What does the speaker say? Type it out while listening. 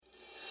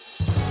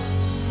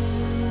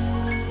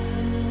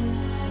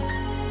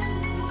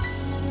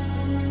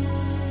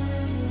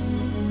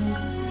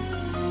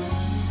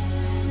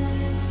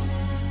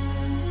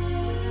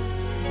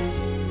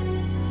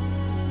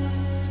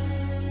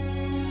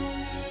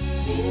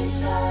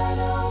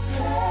Eternal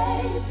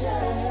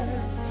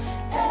pages,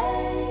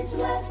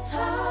 ageless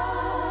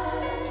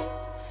time,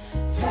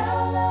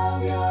 tell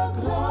of your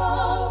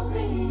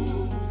glory,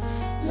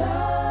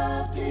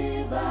 love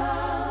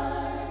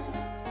divine.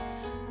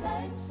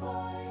 Thanks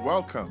for your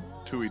Welcome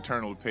to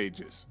Eternal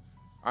Pages.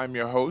 I'm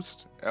your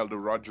host, Elder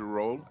Roger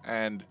Roll,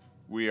 and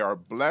we are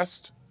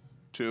blessed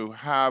to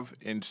have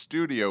in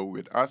studio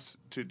with us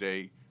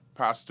today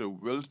Pastor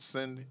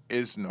Wilson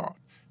Isnard,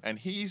 and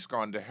he's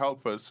going to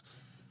help us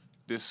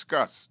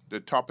discuss the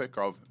topic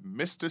of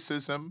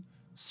mysticism,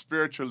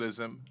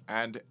 spiritualism,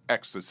 and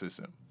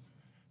exorcism.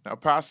 Now,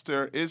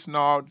 Pastor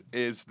Isnard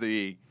is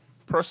the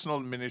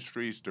Personal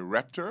Ministries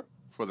Director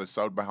for the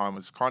South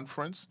Bahamas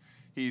Conference.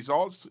 He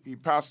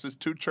pastors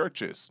two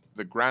churches,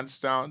 the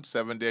Grantstown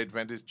Seventh-day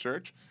Adventist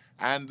Church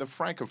and the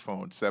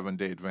Francophone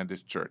Seventh-day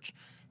Adventist Church.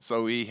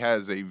 So he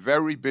has a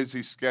very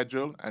busy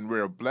schedule, and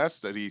we're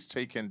blessed that he's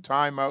taken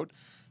time out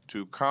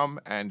to come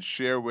and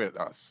share with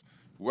us.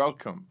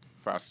 Welcome,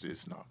 Pastor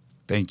Isnard.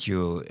 Thank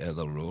you,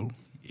 Elder Rule.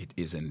 It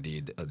is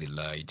indeed a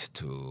delight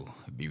to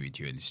be with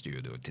you in the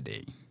studio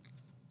today.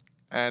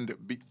 And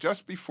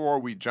just before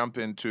we jump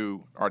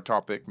into our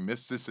topic,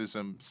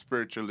 mysticism,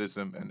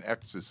 spiritualism, and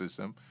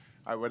exorcism,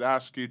 I would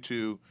ask you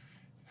to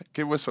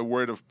give us a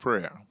word of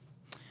prayer.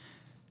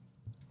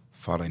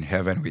 Father in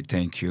heaven, we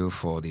thank you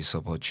for this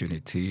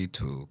opportunity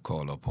to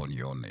call upon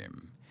your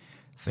name.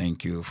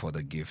 Thank you for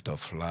the gift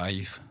of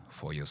life,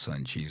 for your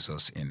Son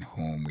Jesus, in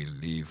whom we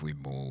live, we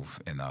move,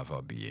 and have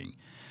our being.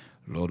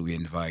 Lord, we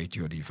invite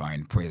your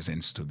divine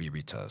presence to be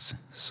with us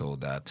so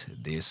that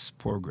this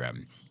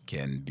program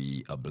can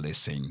be a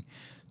blessing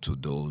to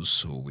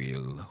those who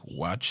will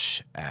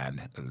watch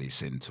and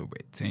listen to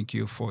it. Thank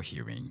you for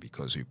hearing,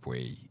 because we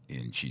pray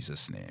in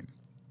Jesus' name.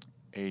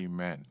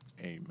 Amen.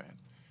 Amen.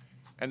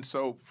 And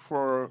so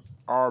for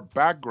our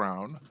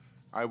background,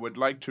 I would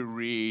like to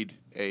read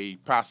a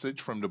passage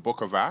from the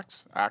book of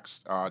Acts,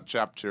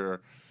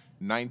 chapter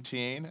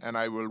 19, and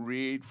I will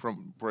read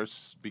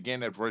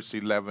begin at verse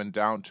 11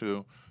 down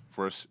to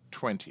verse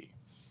 20.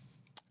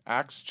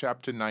 Acts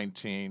chapter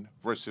 19,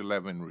 verse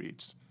 11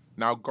 reads,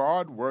 "Now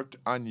God worked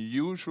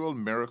unusual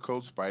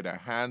miracles by the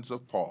hands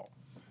of Paul,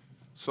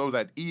 so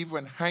that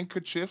even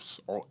handkerchiefs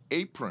or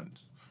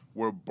aprons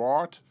were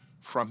brought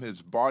from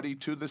his body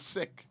to the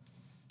sick,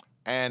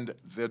 and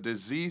the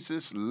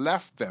diseases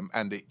left them,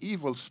 and the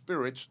evil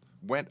spirits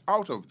went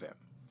out of them.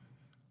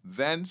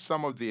 Then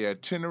some of the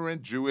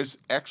itinerant Jewish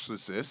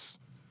exorcists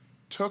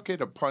took it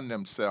upon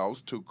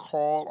themselves to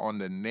call on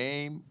the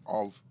name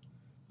of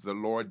the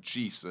Lord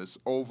Jesus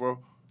over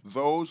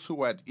those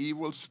who had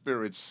evil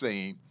spirits,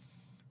 saying,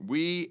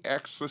 'We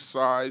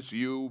exorcise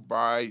you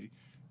by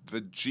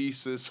the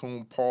Jesus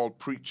whom Paul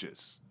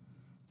preaches.'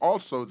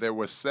 Also there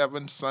were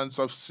 7 sons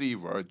of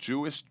Sceva, a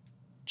Jewish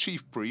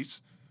chief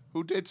priest,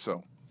 who did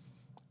so.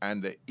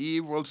 And the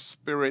evil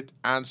spirit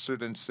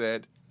answered and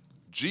said,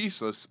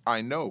 'Jesus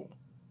I know,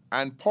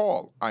 and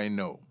Paul I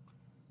know,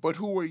 but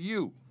who are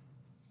you?'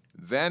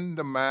 Then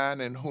the man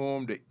in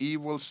whom the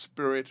evil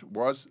spirit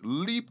was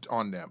leaped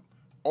on them,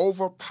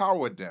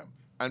 overpowered them,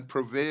 and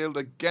prevailed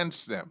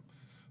against them,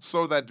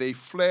 so that they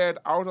fled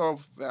out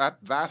of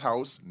that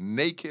house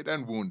naked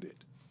and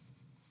wounded.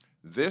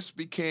 This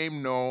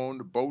became known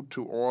both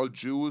to all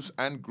Jews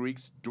and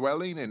Greeks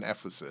dwelling in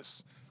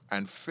Ephesus,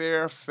 and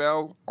fear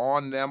fell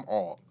on them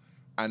all,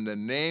 and the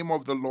name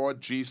of the Lord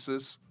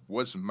Jesus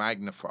was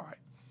magnified.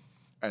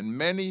 And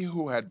many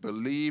who had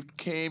believed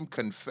came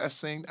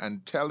confessing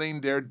and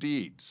telling their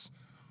deeds.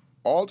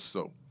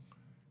 Also,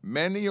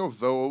 many of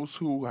those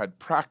who had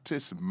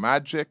practiced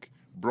magic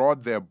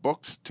brought their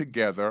books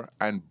together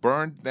and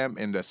burned them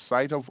in the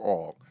sight of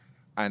all,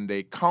 and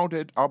they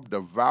counted up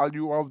the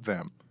value of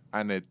them,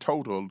 and it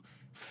totaled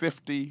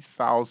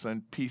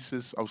 50,000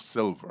 pieces of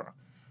silver.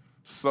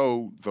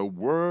 So the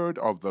word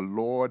of the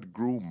Lord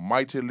grew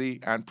mightily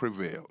and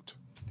prevailed."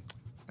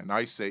 And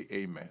I say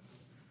amen.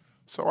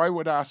 So I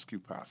would ask you,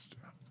 Pastor,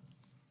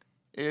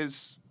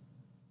 is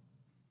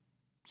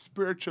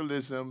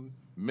spiritualism,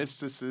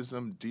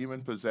 mysticism,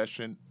 demon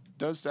possession,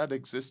 does that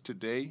exist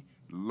today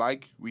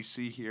like we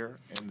see here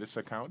in this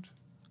account?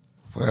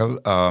 Well,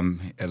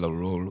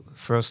 Elorul,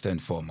 first and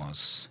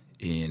foremost,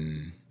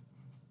 in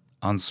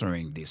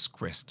answering this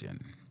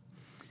question,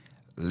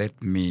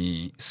 let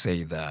me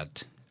say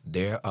that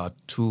there are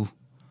two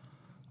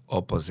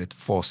opposite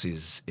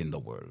forces in the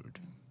world.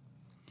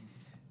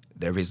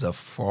 There is a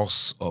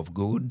force of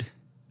good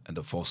and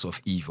a force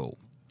of evil.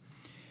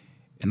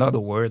 In other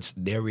words,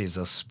 there is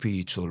a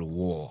spiritual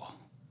war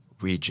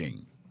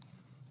raging,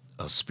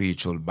 a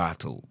spiritual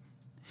battle.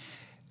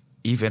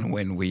 Even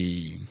when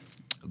we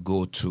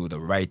go to the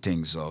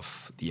writings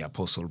of the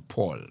Apostle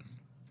Paul,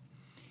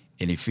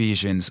 in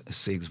Ephesians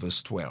 6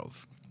 verse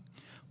 12,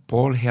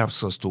 Paul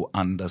helps us to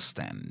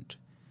understand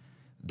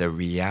the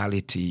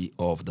reality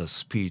of the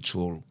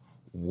spiritual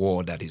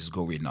war that is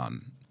going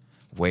on,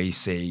 where he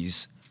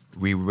says,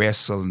 "We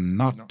wrestle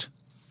not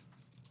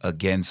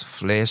against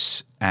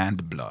flesh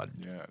and blood,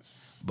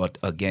 but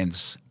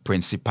against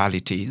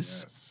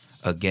principalities,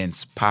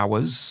 against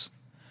powers,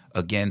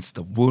 against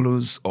the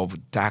rulers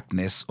of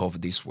darkness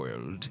of this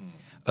world,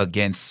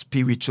 against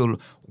spiritual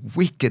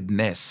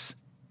wickedness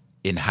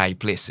in high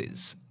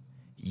places.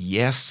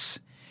 Yes,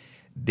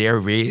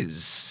 there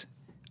is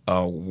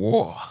a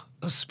war,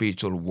 a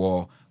spiritual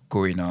war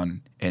going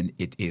on, and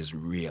it is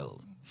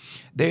real.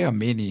 There are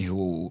many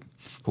who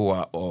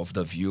are of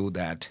the view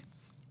that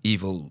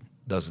evil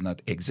does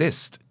not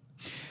exist.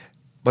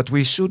 But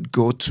we should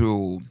go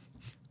to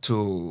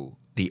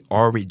the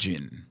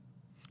origin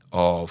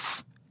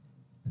of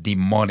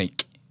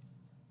demonic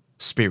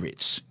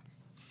spirits.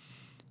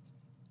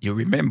 You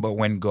remember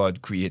when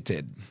God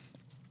created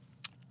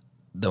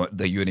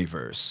the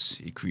universe.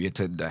 He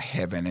created the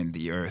heaven and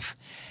the earth,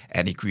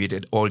 and he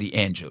created all the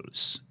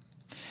angels.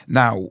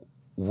 Now,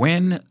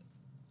 when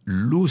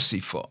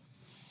Lucifer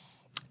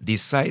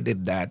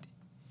decided that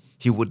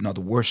he would not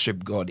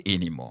worship God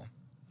anymore,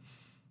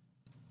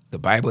 the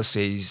Bible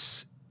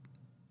says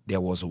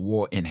there was a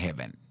war in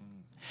heaven,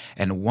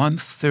 and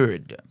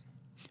 1/3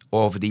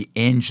 of the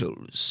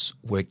angels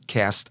were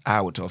cast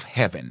out of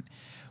heaven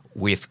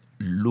with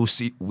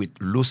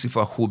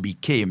Lucifer, who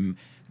became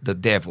the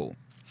devil.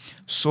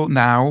 So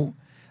now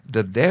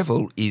the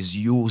devil is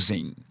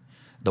using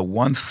the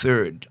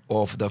 1/3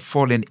 of the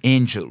fallen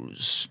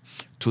angels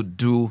to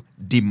do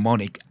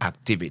demonic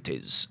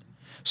activities.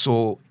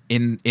 So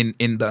in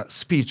the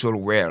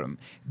spiritual realm,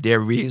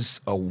 there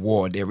is a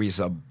war, there is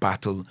a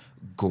battle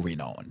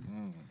going on.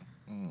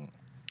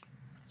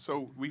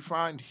 So we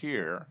find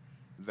here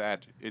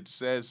that it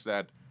says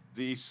that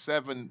these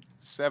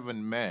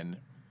seven men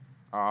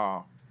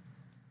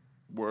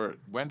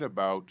went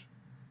about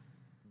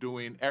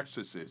doing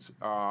exorcism,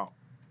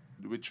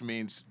 which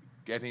means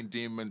getting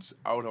demons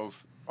out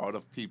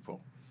of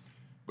people.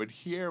 But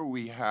here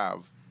we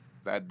have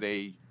that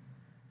they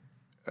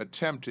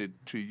attempted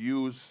to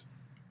use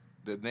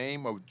the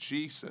name of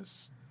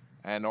Jesus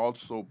and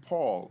also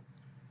Paul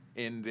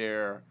in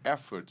their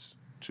efforts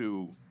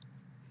to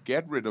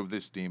get rid of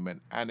this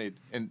demon, and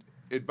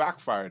it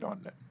backfired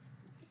on them.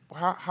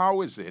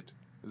 How is it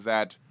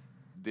that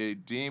the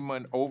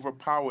demon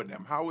overpowered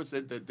them? How is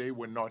it that they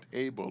were not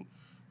able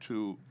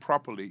to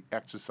properly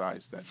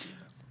exorcise that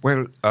demon?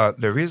 Well,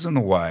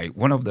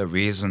 one of the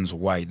reasons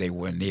why they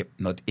were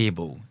not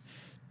able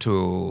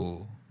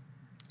to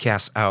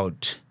cast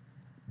out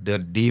the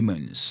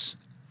demons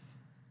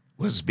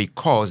was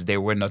because they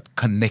were not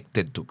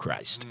connected to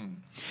Christ.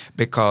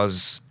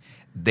 Because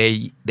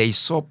they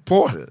saw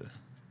Paul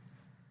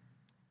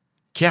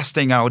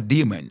casting out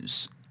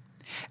demons,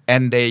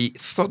 and they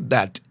thought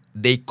that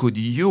they could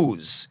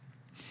use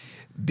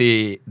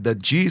the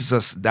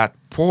Jesus that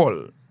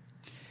Paul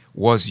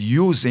was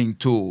using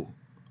to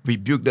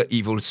rebuke the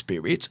evil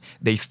spirit.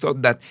 They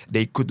thought that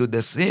they could do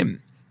the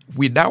same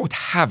without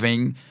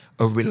having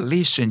a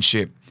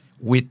relationship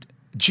with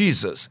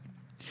Jesus.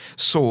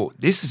 So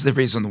this is the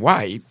reason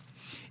why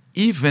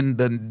even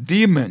the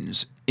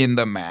demons in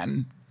the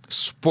man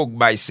spoke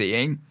by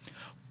saying,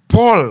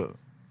 Paul,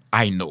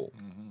 I know.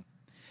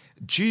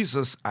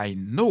 Jesus, I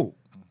know.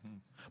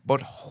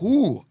 But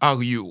who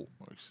are you?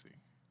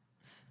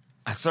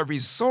 As a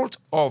result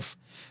of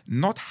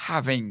not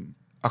having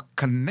a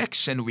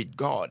connection with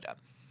God,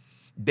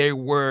 they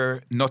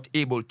were not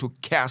able to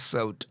cast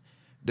out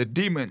the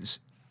demons.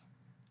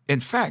 In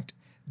fact,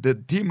 the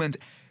demons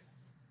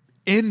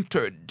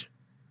entered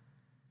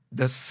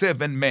the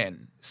 7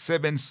 men,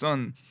 7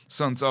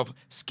 sons of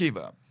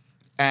Sceva,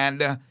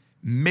 and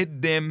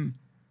made them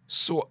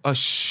so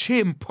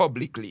ashamed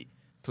publicly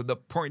to the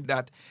point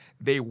that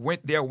they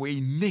went their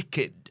way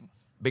naked,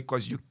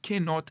 because you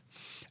cannot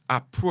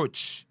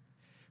approach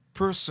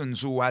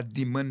persons who are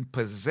demon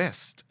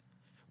possessed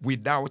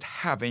without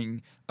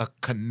having a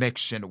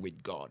connection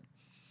with God,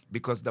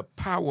 because the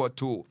power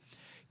to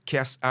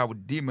cast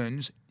out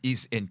demons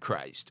is in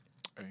Christ.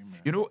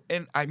 Amen. You know,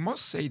 and I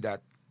must say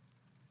that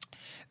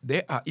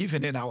there are,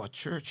 even in our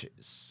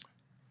churches,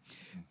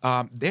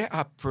 there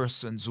are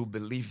persons who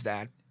believe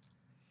that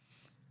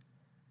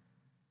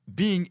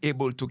being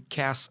able to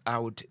cast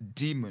out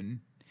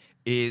demon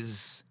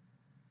is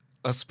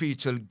a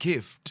spiritual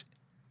gift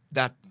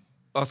that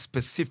a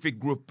specific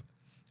group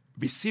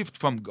received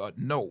from God.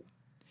 No.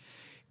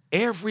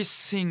 Every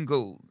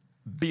single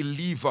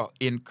believer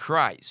in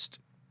Christ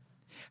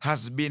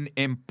has been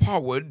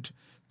empowered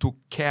to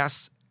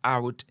cast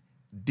out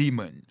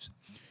demons.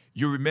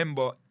 You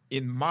remember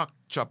in Mark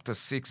chapter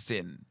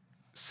 16,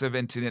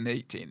 17 and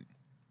 18,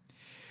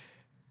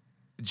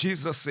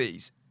 Jesus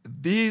says,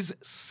 these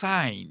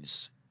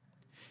signs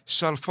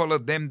shall follow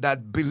them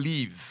that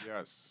believe.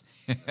 Yes.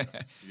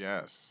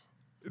 Yes.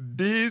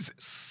 These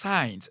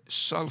signs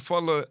shall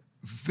follow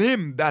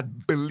them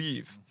that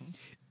believe.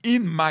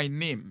 In my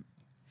name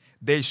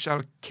they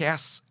shall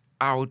cast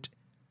out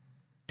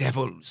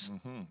devils.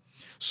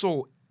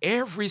 So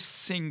every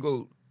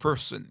single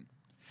person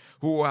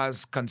who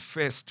has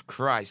confessed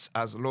Christ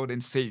as Lord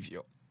and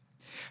Savior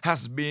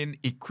has been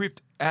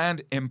equipped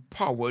and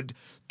empowered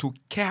to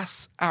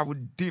cast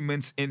out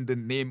demons in the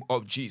name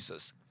of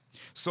Jesus.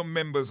 Some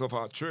members of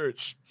our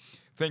church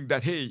think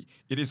that, hey,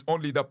 it is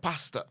only the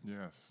pastor.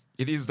 Yes.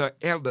 It is the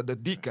elder, the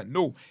deacon.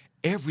 No,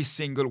 every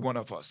single one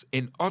of us.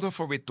 In order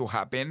for it to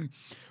happen,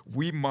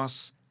 we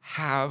must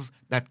have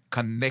that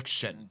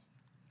connection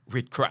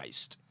with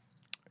Christ.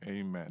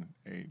 Amen.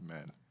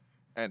 Amen.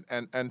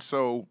 And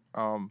so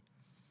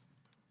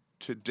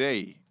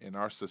today in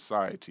our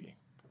society,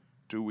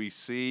 do we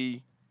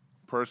see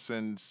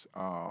persons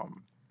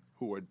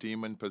who are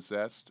demon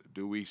possessed?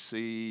 Do we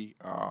see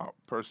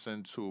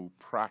persons who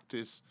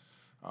practice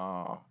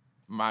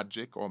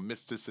magic or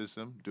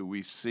mysticism? Do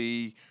we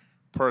see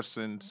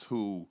persons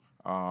who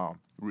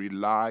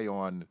rely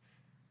on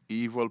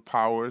evil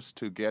powers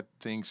to get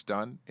things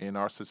done in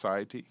our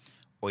society?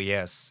 Oh,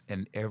 yes,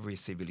 in every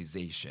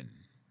civilization,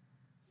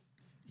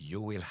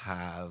 you will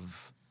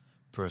have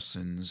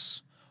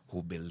persons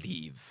who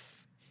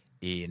believe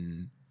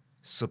in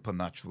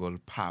supernatural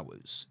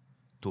powers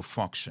to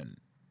function.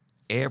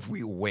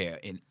 Everywhere,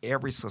 in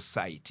every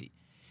society,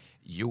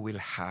 you will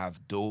have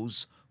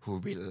those who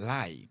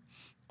rely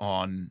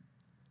on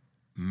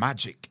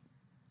magic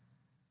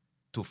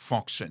to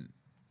function.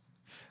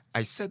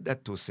 I said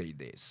that to say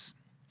this.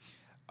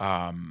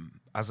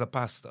 As a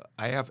pastor,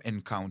 I have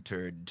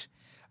encountered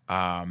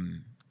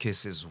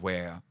cases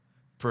where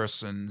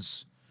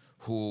persons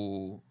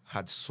who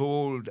had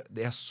sold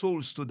their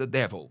souls to the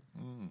devil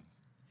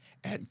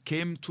and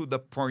came to the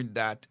point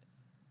that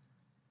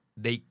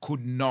they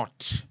could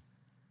not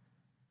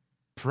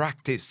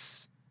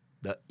practice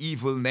the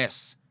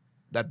evilness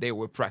that they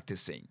were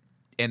practicing,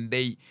 and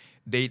they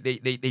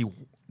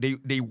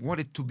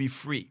wanted to be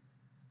free.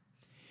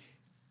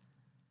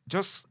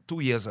 Just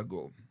 2 years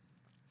ago,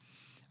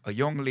 a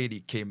young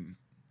lady came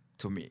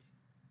to me.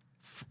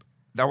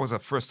 That was the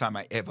first time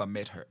I ever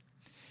met her.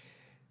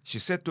 She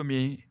said to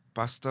me,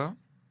 "Pastor,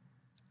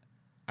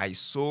 I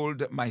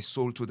sold my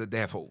soul to the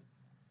devil,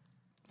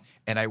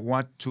 and I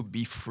want to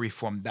be free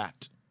from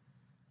that.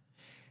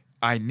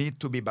 I need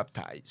to be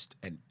baptized.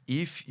 And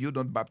if you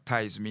don't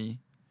baptize me,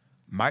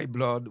 my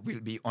blood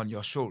will be on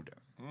your shoulder."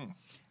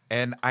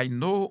 And I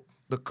know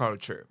the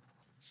culture.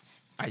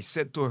 I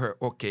said to her,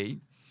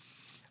 "Okay,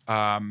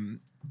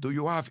 do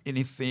you have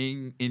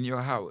anything in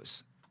your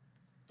house?"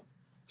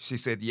 She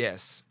said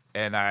yes.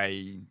 And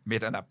I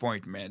made an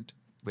appointment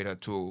with her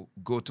to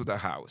go to the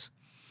house.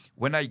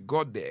 When I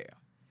got there,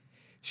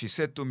 she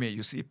said to me,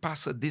 "You see,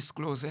 Pastor, this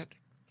closet,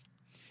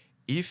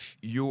 if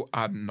you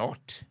are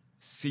not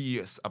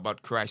serious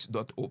about Christ,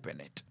 don't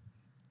open it."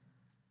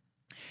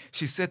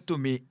 She said to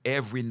me,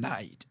 "Every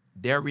night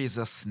there is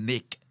a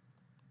snake,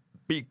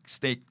 big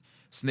snake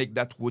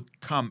that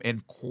would come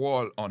and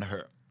crawl on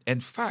her." In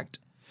fact,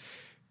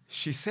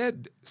 she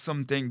said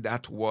something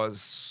that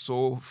was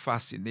so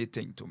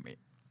fascinating to me.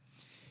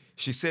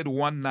 She said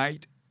one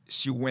night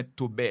she went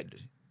to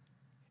bed.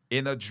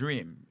 In a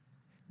dream,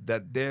 the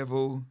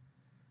devil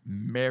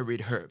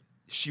married her.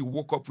 She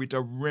woke up with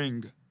a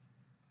ring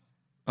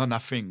on her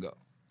finger.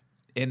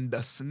 And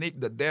the snake,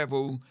 the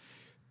devil,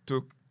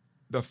 took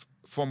the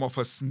form of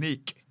a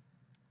snake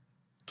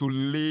to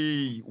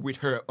lay with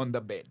her on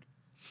the bed.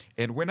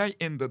 And when I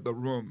entered the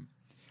room,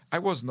 I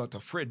was not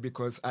afraid,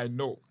 because I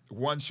know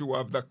once you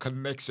have the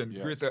connection,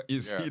 Yes. greater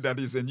is Yes. he that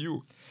is in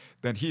you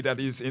than he that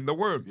is in the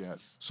world.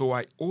 Yes. So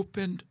I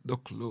opened the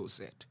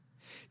closet.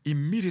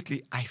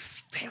 Immediately I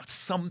felt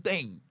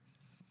something.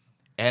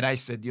 And I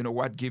said, "You know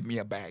what? Give me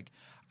a bag."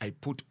 I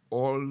put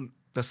all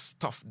the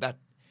stuff that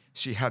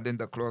she had in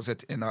the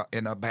closet in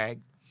a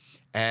bag.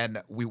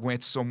 And we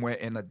went somewhere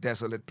in a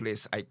desolate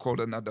place. I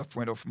called another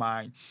friend of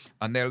mine,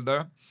 an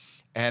elder,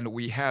 and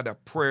we had a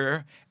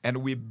prayer, and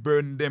we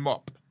burned them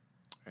up.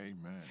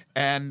 Amen.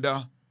 And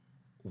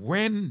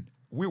when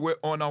we were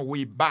on our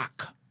way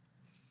back,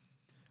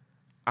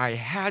 I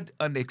had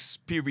an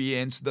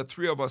experience, the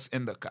three of us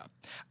in the car.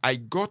 I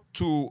got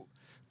to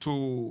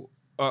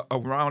a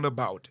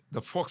roundabout,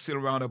 the Fox Hill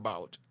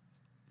roundabout.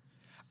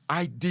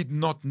 I did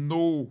not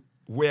know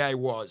where I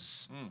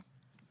was.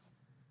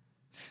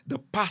 The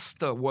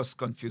pastor was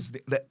confused.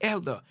 The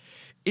elder,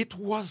 it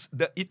was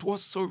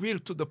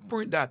surreal to the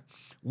point that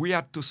we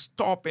had to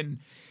stop and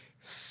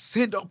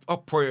send up a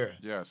prayer.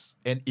 Yes.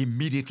 And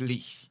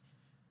immediately,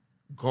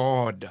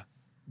 God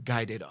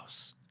guided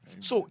us.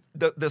 Amen. So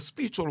the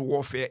spiritual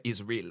warfare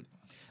is real.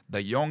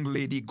 The young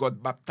lady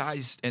got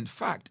baptized. In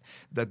fact,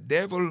 the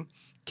devil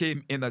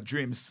came in a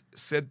dream,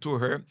 said to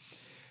her,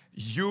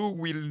 "You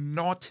will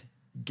not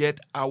get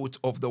out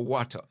of the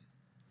water."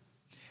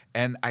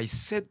 And I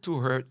said to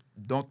her,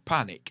 "Don't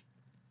panic.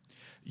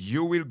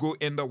 You will go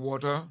in the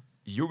water,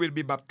 you will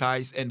be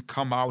baptized, and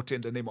come out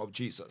in the name of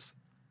Jesus."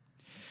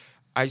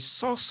 I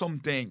saw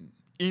something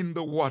in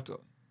the water.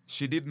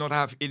 She did not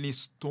have any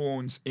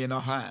stones in her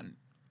hand.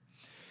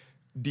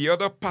 The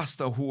other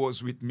pastor who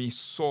was with me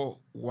saw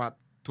what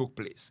took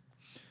place.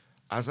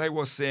 As I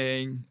was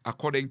saying,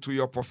 according to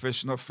your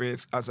profession of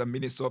faith as a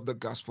minister of the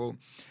gospel,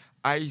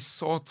 I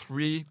saw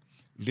 3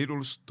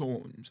 little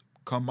stones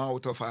come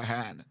out of her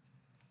hand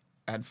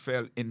and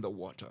fell in the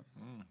water.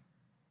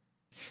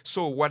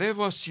 So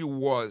whatever she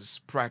was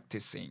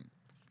practicing,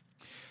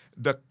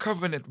 the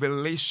covenant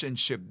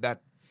relationship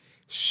that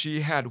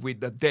she had with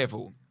the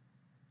devil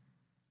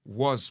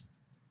was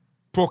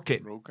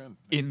broken Broken.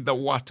 in the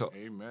water.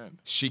 Amen.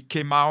 She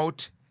came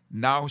out.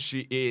 Now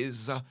she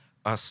is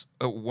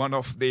one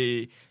of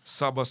the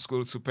Sabbath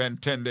school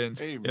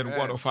superintendents in one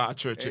Amen. of our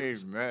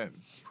churches.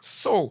 Amen.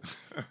 So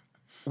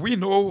we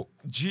know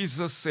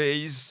Jesus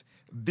says,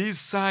 "These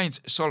signs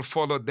shall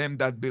follow them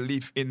that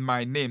believe in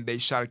my name. They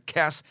shall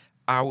cast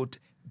out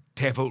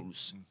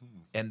devils."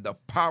 And the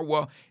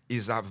power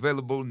is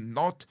available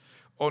not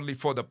only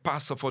for the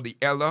pastor, for the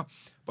elder,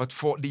 but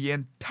for the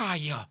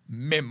entire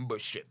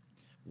membership.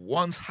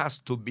 One has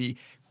to be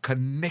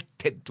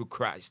connected to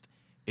Christ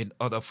in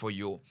order for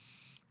you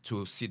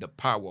to see the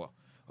power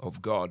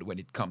of God when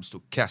it comes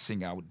to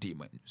casting out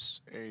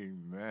demons.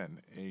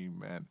 Amen.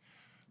 Amen.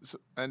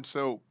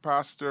 So,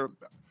 Pastor,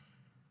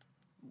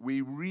 we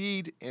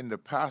read in the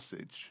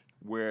passage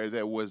where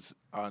there was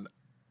an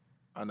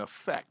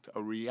effect,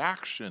 a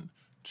reaction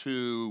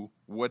to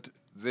what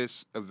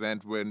this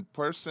event, when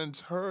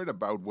persons heard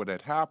about what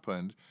had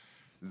happened,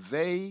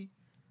 they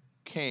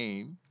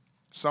came,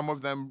 some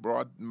of them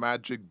brought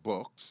magic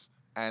books,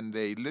 and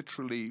they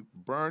literally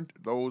burnt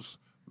those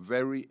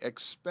very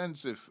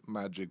expensive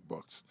magic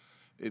books.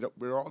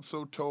 We're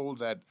also told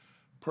that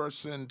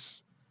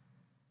persons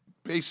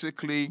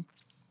basically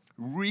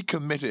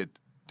recommitted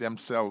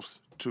themselves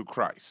to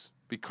Christ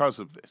because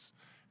of this.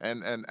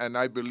 And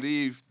I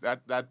believe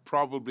that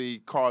probably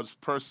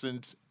caused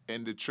persons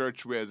in the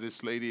church where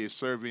this lady is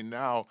serving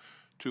now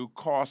to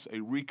cause a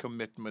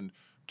recommitment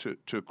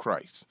to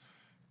Christ.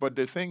 But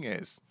the thing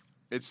is,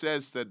 it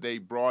says that they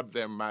brought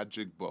their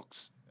magic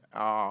books.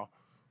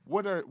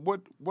 What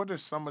are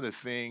some of the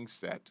things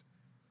that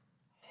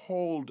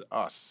hold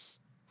us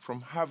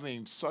from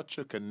having such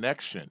a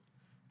connection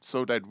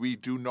so that we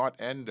do not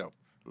end up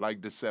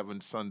like the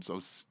seven sons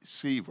of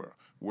Sceva,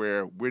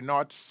 where we're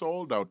not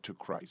sold out to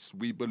Christ?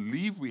 We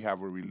believe we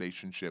have a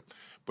relationship,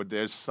 but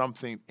there's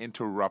something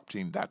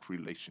interrupting that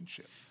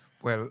relationship.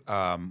 Well,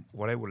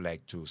 what I would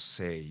like to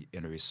say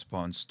in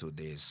response to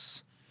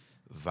this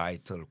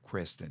vital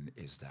question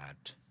is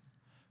that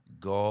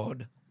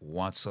God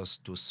wants us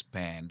to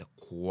spend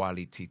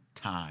quality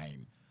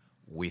time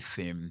with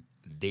Him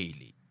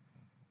daily.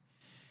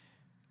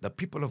 The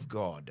people of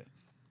God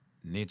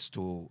needs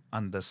to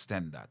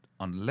understand that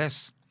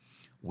unless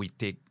we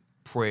take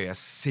prayer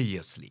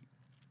seriously,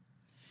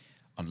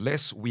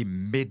 unless we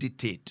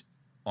meditate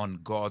on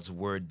God's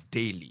word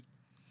daily,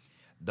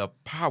 the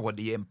power,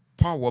 the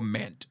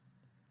empowerment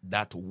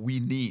that we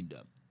need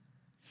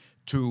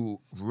to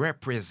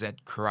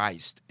represent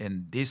Christ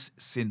in this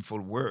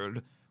sinful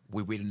world,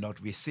 we will not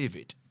receive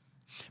it.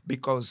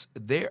 Because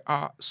there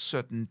are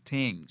certain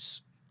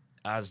things,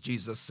 as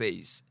Jesus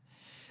says,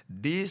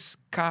 this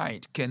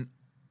kind can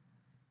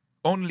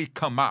only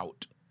come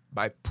out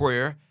by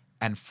prayer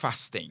and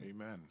fasting.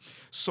 Amen.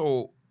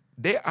 So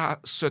there are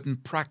certain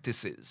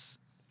practices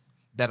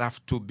that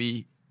have to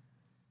be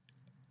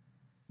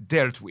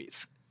dealt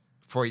with.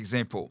 For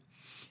example,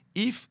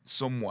 if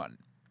someone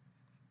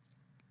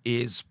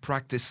is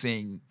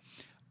practicing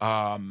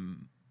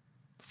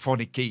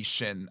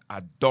fornication,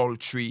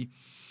 adultery,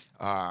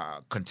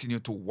 continue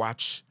to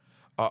watch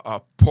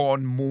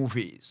porn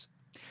movies,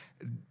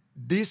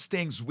 these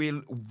things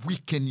will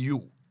weaken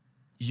you.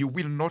 You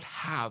will not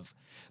have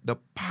the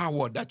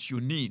power that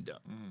you need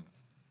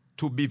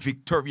to be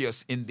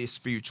victorious in this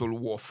spiritual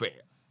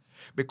warfare.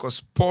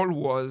 Because Paul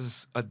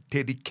was a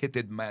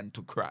dedicated man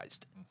to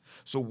Christ.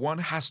 So one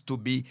has to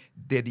be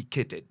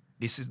dedicated.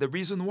 This is the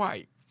reason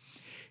why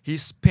he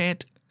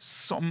spent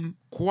some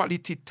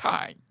quality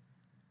time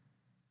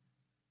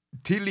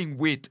dealing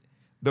with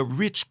the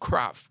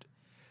witchcraft,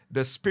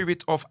 the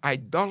spirit of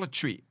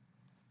idolatry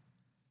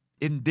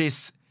in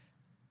this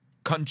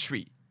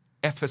country,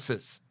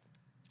 Ephesus,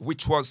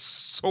 which was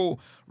so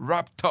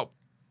wrapped up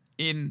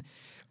in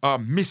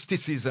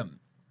mysticism.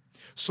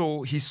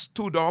 So he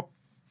stood up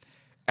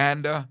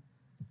and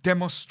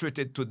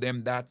demonstrated to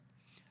them that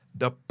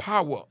the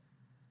power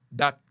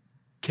that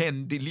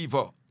can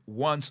deliver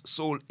one's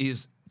soul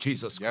is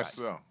Jesus Christ.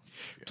 Yes, sir.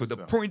 Yes, To the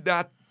sir. point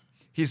that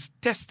his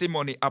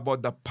testimony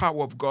about the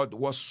power of God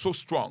was so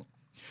strong.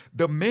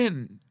 The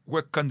men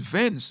were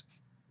convinced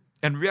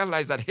and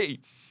realized that, hey,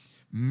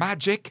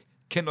 magic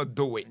cannot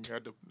do it.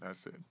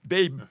 That's it.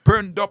 They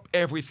burned up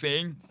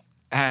everything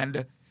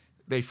and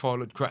they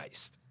followed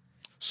Christ.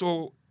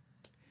 So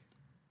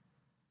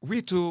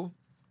we too,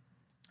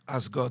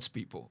 as God's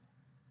people,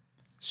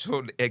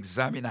 should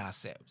examine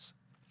ourselves.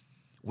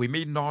 We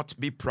may not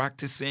be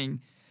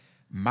practicing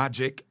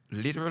magic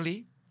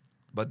literally,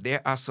 but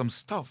there are some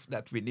stuff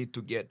that we need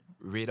to get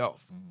rid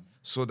of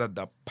so that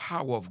the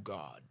power of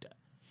God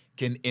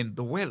can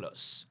indwell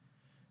us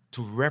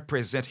to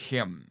represent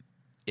Him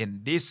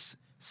in this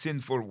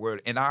sinful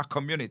world, in our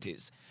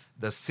communities,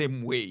 the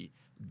same way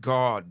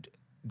God,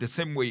 the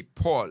same way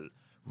Paul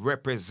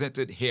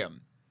represented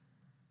Him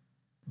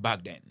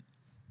back then.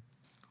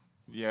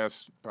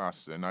 Yes,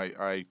 Pastor, and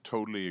I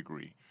totally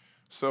agree.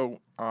 So,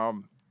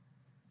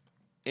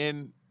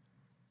 in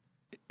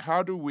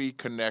how do we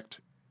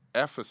connect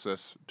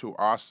Ephesus to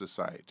our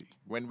society.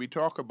 When we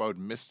talk about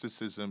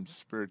mysticism,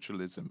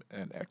 spiritualism,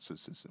 and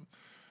exorcism,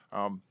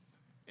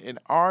 in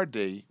our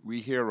day, we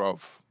hear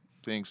of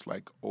things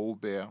like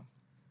obeah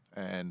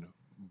and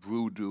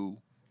voodoo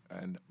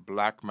and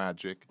black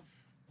magic.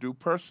 Do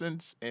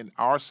persons in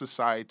our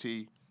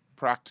society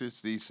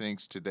practice these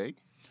things today?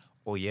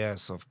 Oh,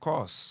 yes, of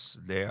course.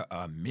 There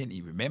are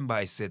many. Remember,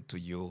 I said to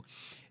you,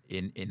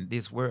 in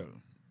this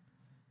world,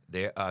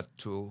 there are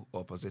two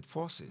opposite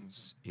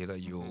forces. Either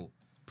you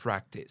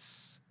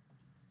practice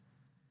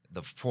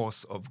the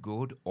force of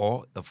good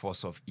or the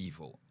force of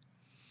evil.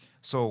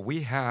 So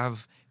we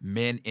have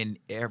men in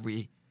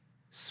every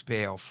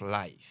sphere of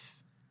life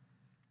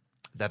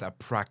that are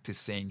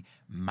practicing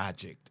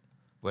magic,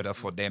 whether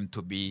for them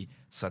to be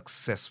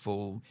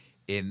successful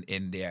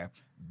in their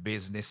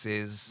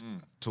businesses,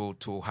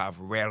 to have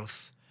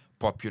wealth,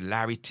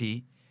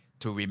 popularity,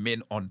 to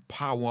remain on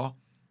power,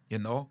 you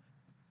know.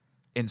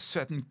 In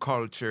certain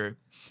culture,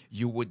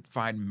 you would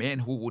find men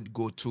who would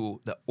go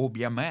to the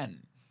obeah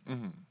man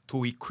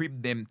to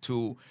equip them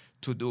to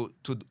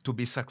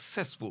be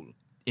successful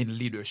in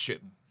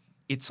leadership.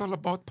 It's all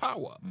about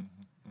power.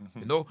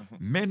 You know,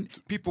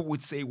 people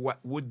would say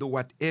would do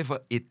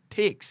whatever it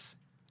takes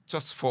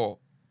just for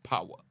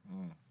power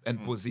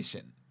and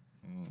position.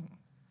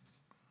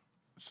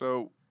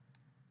 So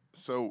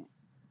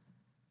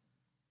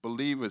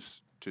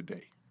believers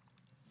today,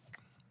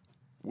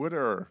 what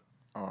are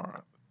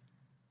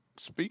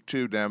speak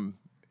to them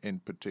in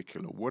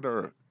particular. What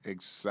are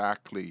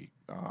exactly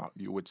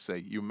you would say?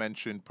 You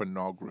mentioned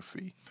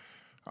pornography.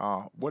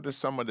 What are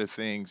some of the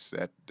things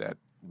that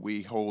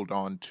we hold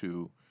on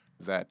to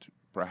that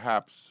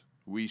perhaps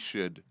we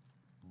should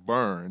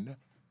burn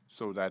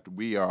so that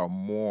we are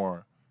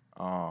more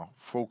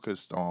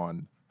focused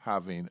on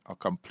having a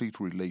complete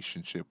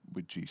relationship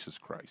with Jesus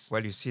Christ?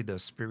 Well, you see, the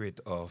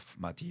spirit of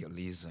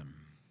materialism,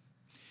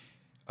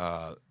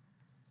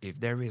 if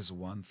there is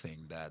one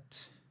thing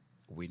that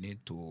we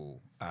need to,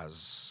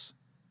 as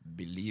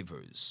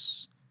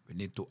believers, we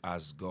need to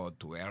ask God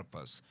to help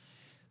us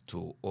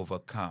to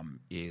overcome,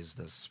 is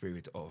the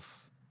spirit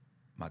of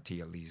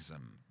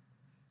materialism.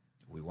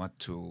 We want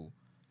to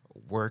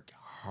work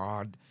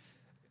hard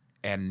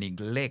and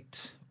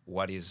neglect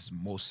what is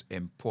most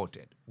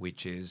important,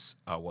 which is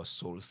our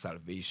soul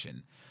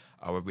salvation,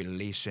 our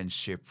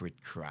relationship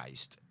with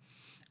Christ.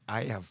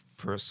 I have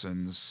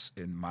persons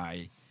in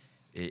my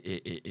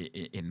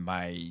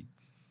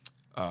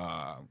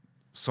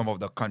some of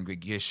the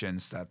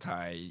congregations that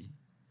I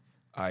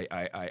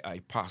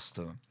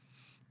pastor,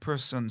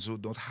 persons who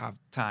don't have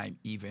time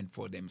even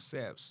for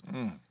themselves.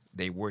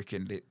 They work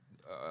in the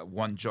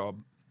one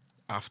job.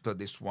 After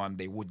this one,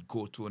 they would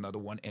go to another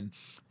one. And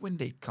when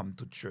they come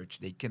to church,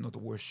 they cannot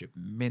worship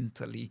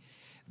mentally.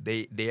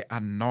 They are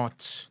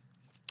not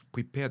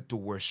prepared to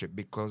worship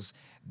because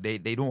they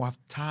don't have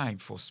time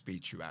for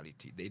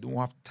spirituality. They don't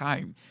have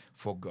time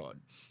for God.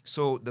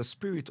 So the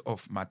spirit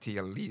of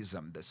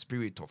materialism, the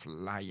spirit of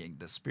lying,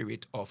 the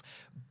spirit of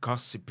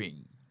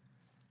gossiping,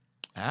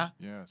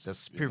 Yes. the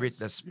spirit,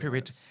 yes,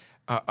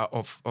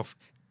 of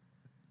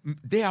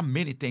there are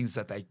many things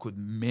that I could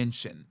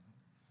mention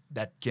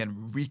that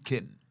can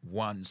weaken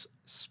one's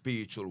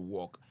spiritual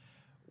walk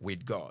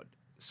with God.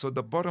 So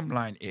the bottom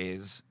line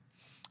is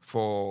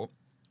for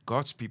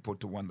God's people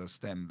to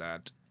understand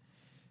that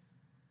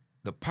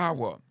the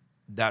power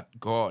that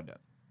God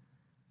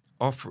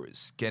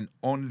offers can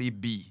only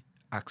be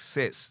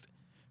accessed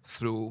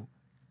through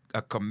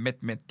a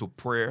commitment to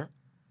prayer,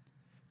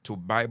 to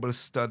Bible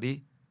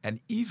study, and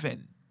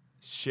even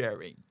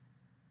sharing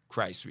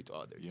Christ with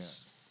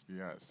others.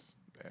 Yes.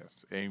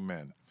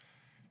 Amen.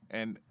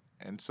 And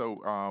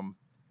so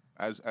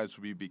as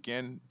we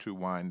begin to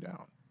wind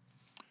down,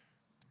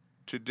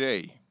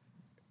 today,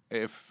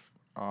 if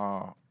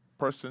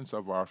persons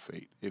of our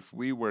faith, if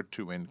we were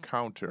to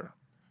encounter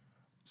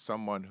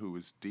someone who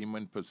is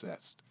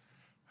demon-possessed,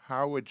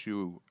 how would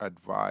you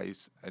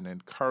advise and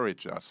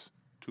encourage us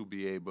to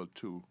be able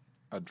to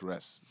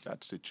address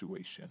that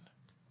situation?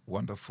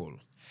 Wonderful.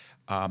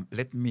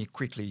 Let me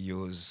quickly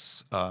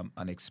use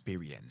an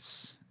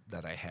experience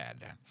that I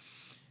had.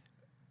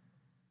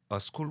 A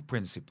school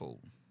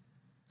principal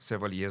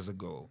several years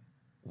ago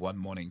one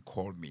morning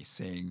called me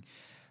saying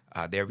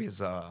there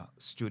is a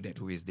student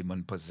who is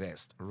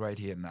demon-possessed right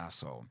here in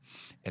Nassau.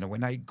 And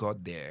when I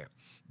got there,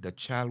 the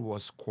child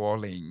was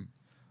crawling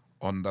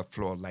on the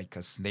floor like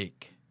a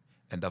snake,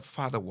 and the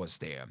father was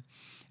there.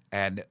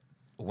 And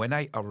when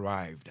I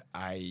arrived,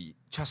 I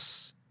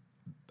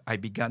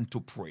began to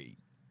pray.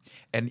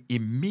 And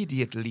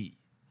immediately,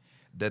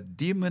 the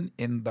demon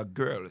in the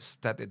girl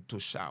started to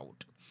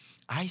shout,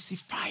 I see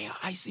fire,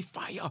 I see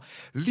fire.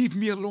 Leave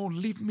me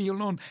alone, leave me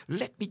alone.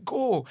 Let me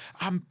go.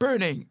 I'm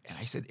burning. And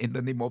I said, in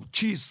the name of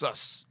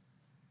Jesus,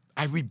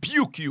 I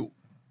rebuke you,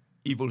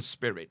 evil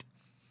spirit.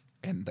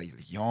 And the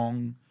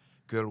young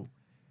girl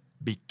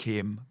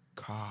became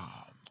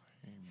calm.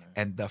 Amen.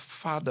 And the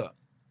father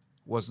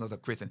was not a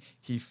Christian.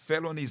 He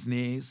fell on his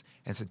knees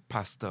and said,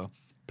 Pastor,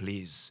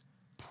 please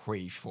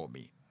pray for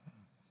me.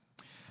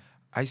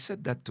 I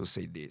said that to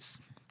say this.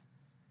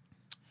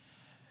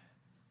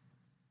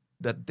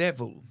 the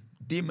devil,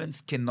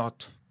 demons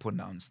cannot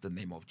pronounce the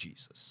name of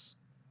Jesus.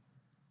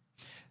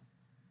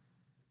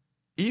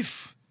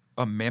 If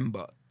a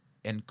member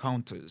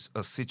encounters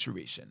a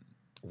situation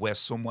where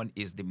someone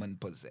is demon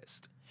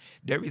possessed,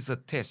 there is a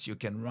test you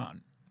can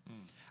run.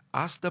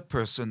 Ask the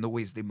person who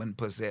is demon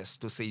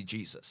possessed to say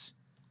Jesus.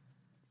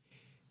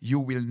 You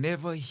will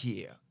never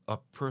hear a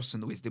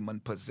person who is demon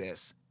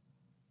possessed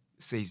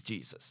says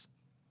Jesus.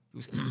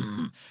 You say,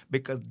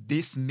 because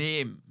this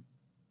name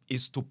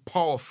is too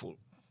powerful.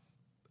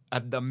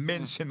 At the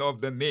mention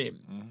of the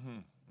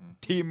name,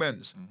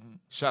 demons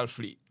shall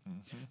flee.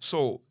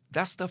 So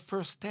that's the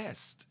first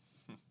test.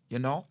 You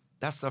know,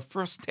 that's the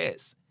first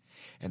test.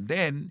 And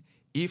then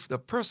if the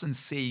person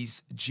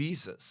says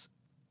Jesus,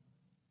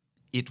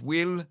 it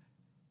will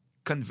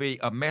convey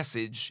a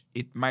message.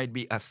 It might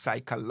be a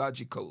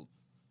psychological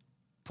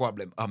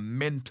problem, a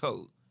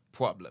mental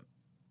problem.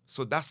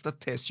 So that's the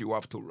test you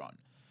have to run.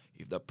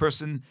 If the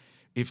person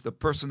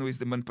who is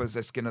demon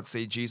possessed cannot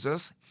say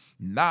Jesus,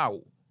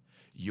 now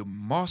you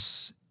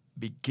must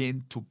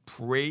begin to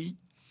pray,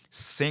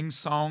 sing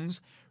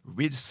songs,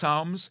 read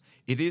psalms.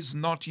 It is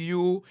not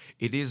you,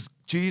 it is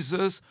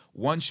Jesus.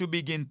 Once you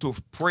begin to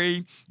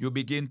pray, you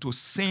begin to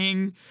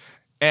sing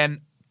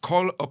and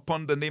call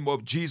upon the name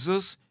of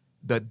Jesus,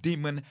 the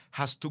demon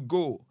has to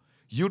go.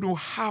 You don't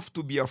have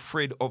to be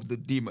afraid of the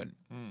demon.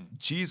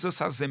 Jesus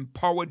has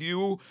empowered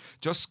you.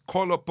 Just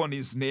call upon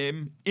his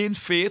name in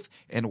faith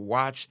and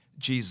watch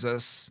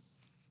Jesus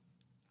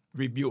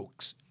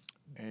rebukes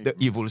the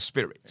evil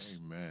spirits.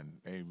 Amen.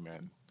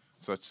 Amen.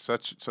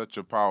 Such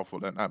a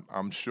powerful, and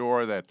I'm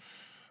sure that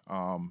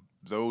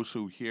those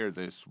who hear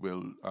this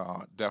will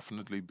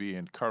definitely be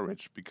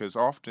encouraged, because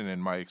often in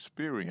my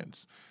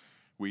experience,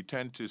 we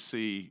tend to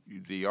see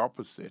the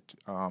opposite.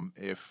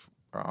 If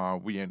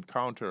we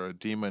encounter a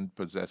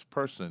demon-possessed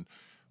person,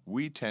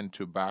 we tend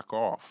to back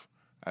off,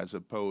 as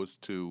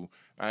opposed to,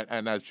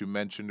 and as you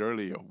mentioned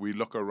earlier, we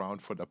look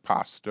around for the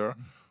pastor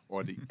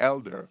or the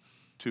elder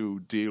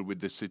to deal with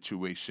the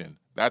situation.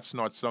 That's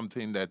not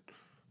something that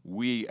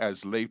we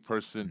as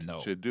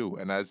layperson should do.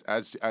 And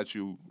as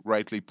you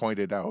rightly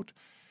pointed out,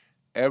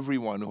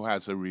 everyone who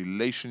has a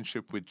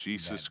relationship with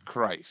Jesus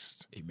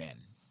Christ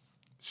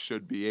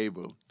should be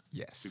able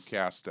to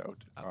cast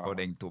out.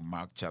 According to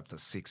Mark chapter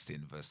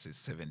 16, verses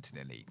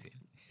 17 and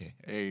 18.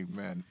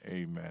 Amen.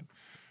 Amen.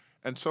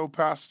 And so,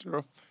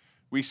 Pastor,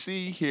 we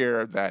see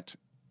here that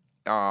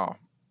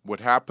what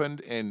happened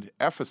in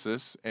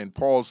Ephesus in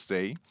Paul's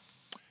day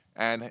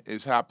and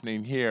is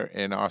happening here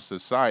in our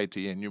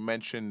society. And you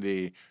mentioned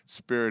the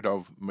spirit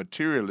of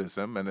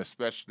materialism, and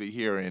especially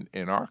here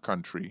in our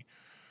country.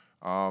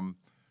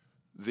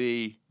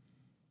 The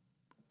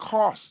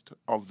cost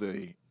of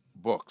the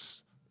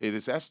books, it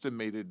is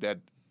estimated that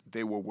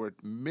they were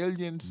worth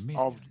millions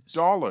of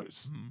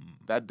dollars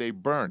that they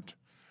burnt.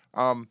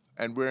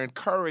 And we're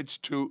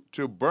encouraged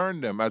to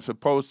burn them, as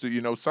opposed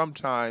to,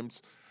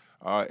 sometimes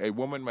a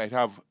woman might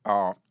have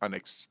an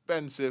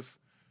expensive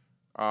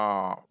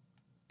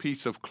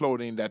piece of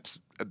clothing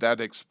that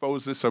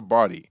exposes her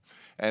body.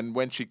 And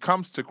when she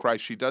comes to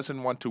Christ, she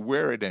doesn't want to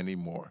wear it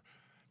anymore.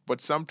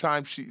 But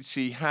sometimes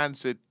she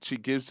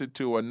gives it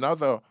to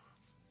another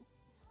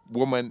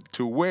woman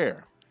to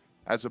wear,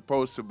 as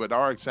opposed to, but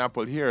our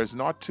example here is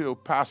not to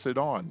pass it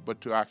on,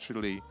 but to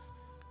actually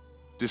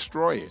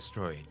destroy it.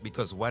 Destroy it.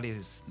 Because what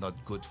is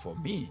not good for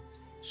me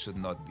should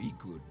not be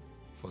good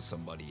for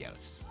somebody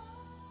else.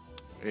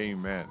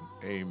 Amen.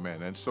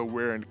 Amen. And so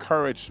we're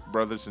encouraged,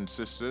 brothers and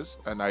sisters,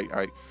 and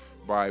I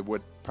by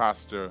what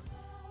Pastor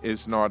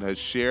Isnard has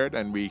shared,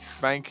 and we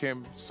thank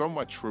him so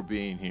much for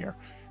being here.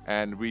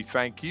 And we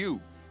thank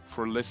you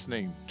for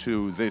listening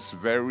to this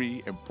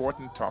very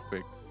important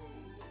topic,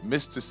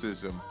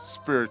 mysticism,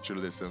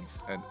 spiritualism,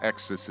 and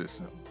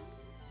exorcism.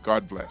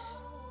 God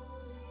bless.